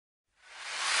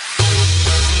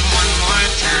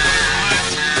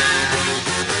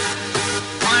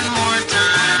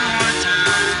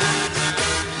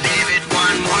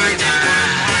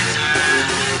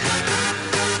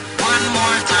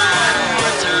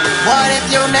What if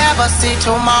you never see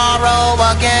tomorrow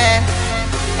again?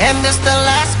 And this the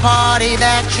last party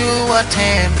that you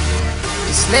attend?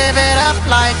 Just live it up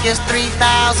like it's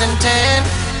 3010.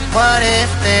 What if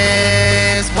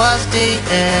this was the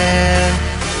end?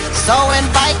 So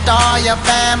invite all your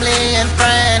family and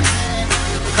friends,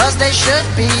 'cause they should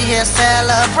be here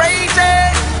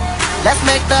celebrating. Let's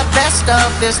make the best of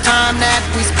this time that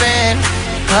we spend,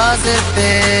 'cause if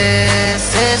this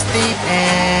is the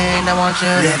end, I want you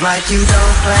to live like you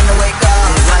don't plan to wake up.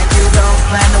 Live like you don't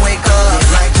plan to wake up.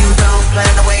 Live like you don't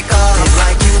plan to wake up. Live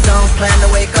like you don't plan to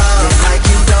wake up. Live like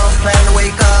you don't plan to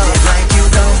wake up. Live like you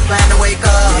don't plan to wake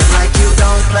up. Live like you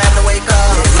don't plan to wake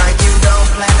up. Live like you don't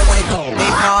plan to wake up.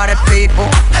 Big hearted people,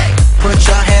 put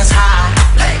your hands high.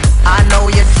 I know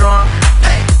you're drunk,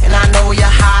 and I know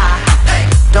you're high.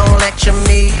 Don't lecture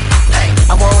me,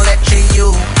 I won't lecture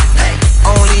you.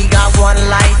 Only got one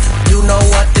life, you know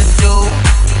what to do.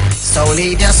 So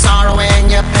leave your sorrow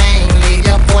and your pain, leave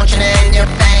your fortune and your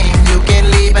fame. You can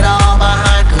leave it all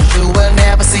behind, 'cause you will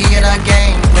never see it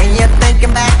again. When you're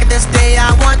thinking back at this day,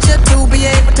 I want you to be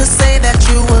able to say that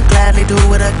you will gladly do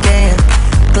it again.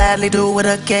 Gladly do it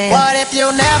again. What if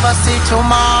you never see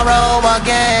tomorrow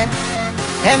again?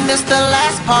 And this the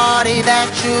last party that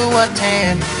you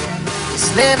attend?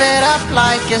 Just live it up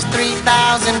like it's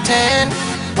 3010.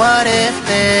 What if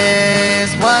this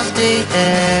was the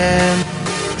end?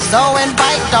 So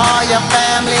invite all your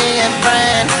family and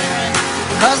friends,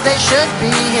 'cause they should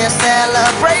be here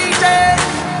celebrating.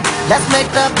 Let's make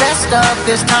the best of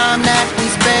this time that we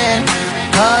spend,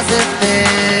 'cause if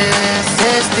this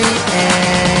is the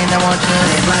end, I want you to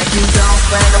live like you don't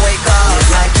plan to wake up.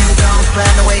 Live like you don't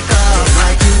plan to wake up. Live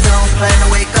like you don't plan to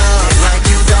wake up. Live like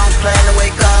you don't plan to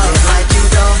wake up. Live like you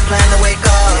don't plan to wake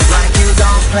up. Live like you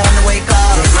don't plan to wake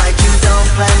up. Live like you don't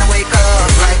plan to wake up.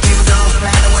 Live like you don't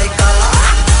plan to wake up.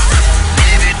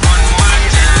 Live it one more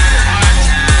time.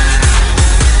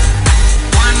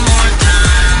 One more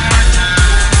time.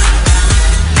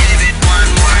 Live it one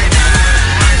more time.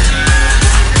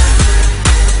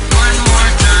 One more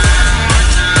time.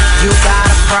 You got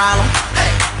a problem?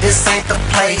 This ain't the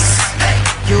place.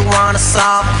 You wanna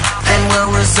solve it? Then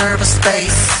we'll reserve a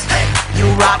space. You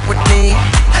rock with me,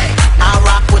 I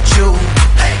rock with you.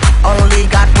 Only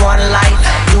got one life,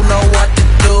 you know what to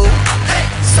do.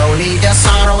 So leave your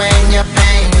sorrow and your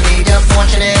pain, leave your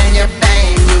fortune and your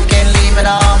fame. You can leave it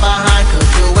all behind, 'cause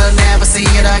you will never see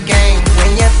it again.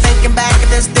 When you're thinking back at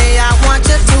this day, I want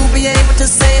you to be able to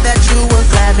say that you will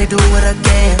gladly do it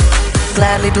again.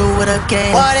 Gladly do it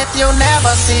again. What if you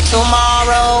never see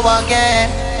tomorrow again?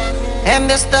 And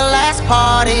this the last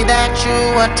party that you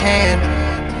attend?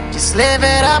 Just live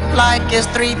it up like it's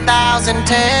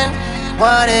 3010.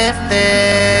 What if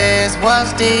this was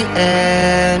the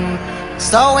end?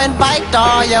 So invite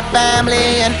all your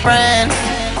family and friends,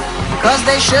 'cause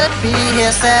they should be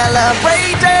here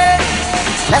celebrating.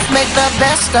 Let's make the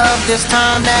best of this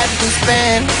time that we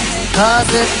spend, 'cause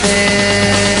if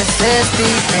this is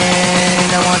the end,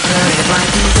 I want you to live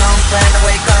like you don't plan to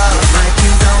wake up.